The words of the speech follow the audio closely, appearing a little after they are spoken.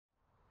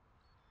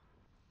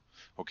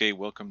Okay,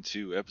 welcome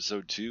to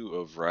episode 2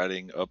 of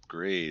Riding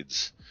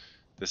Upgrades.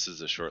 This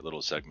is a short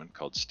little segment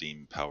called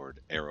Steam Powered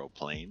Aero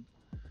Plane,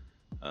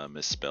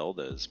 misspelled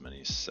as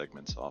many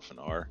segments often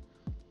are.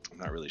 I'm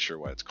not really sure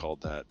why it's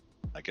called that.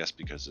 I guess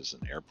because there's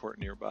an airport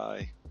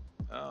nearby.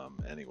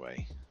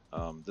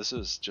 This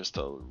is just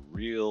a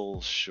real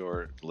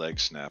short leg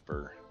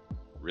snapper,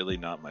 really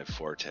not my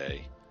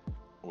forte.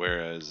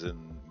 Whereas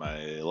in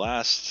my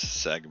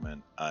last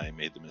segment, I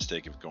made the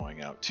mistake of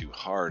going out too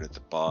hard at the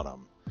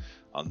bottom.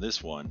 On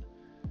this one,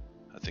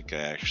 I think I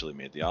actually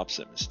made the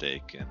opposite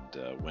mistake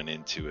and went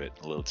into it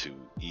a little too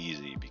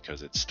easy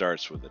because it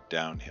starts with a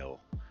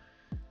downhill,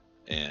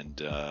 and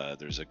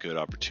there's a good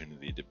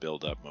opportunity to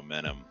build up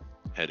momentum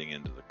heading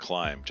into the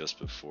climb just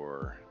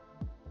before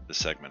the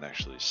segment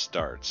actually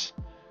starts.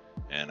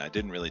 And I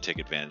didn't really take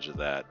advantage of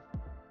that.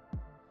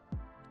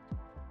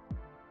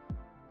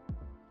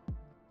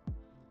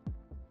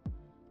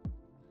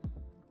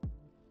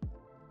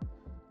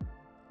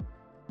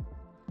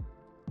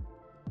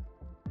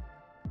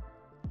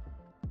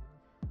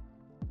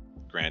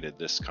 Granted,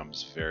 this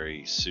comes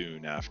very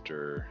soon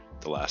after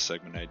the last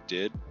segment I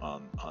did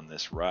on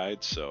this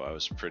ride, so I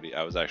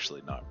was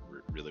actually not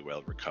really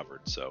well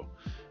recovered, so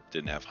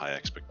didn't have high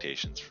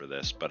expectations for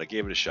this, but I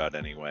gave it a shot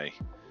anyway,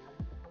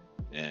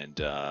 and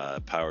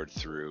powered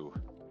through.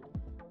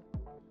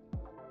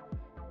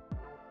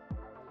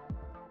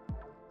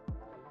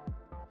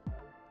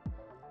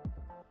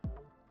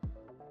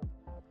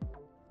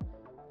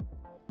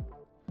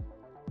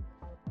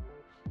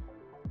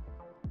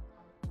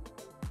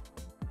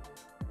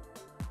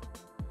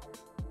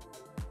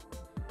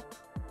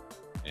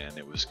 And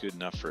it was good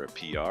enough for a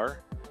PR,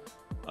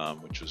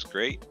 which was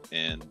great,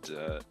 and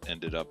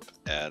ended up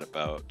at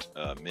about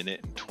a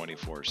minute and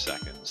 24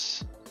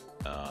 seconds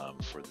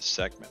for the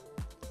segment,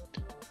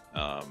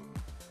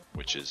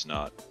 which is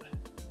not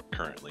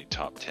currently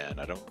top 10.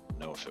 I don't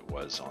know if it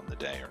was on the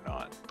day or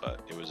not,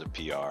 but it was a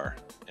PR,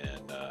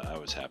 and I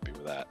was happy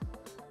with that.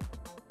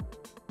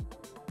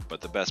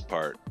 But the best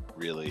part,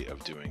 really,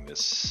 of doing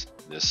this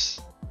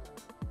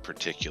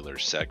particular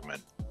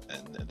segment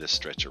and this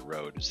stretch of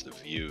road is the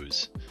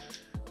views,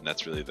 and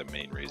that's really the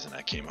main reason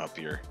I came up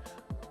here,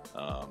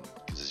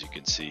 because as you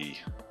can see,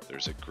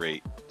 there's a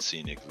great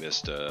scenic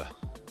vista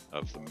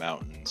of the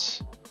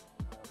mountains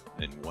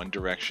in one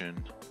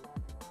direction,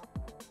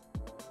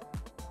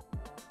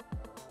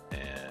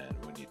 and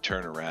when you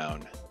turn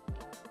around,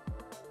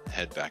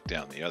 head back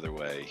down the other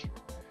way, you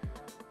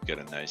get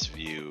a nice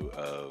view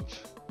of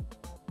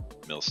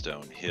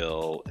Millstone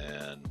Hill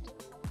and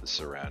the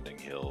surrounding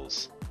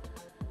hills.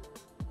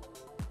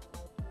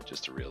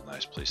 Just a real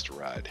nice place to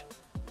ride.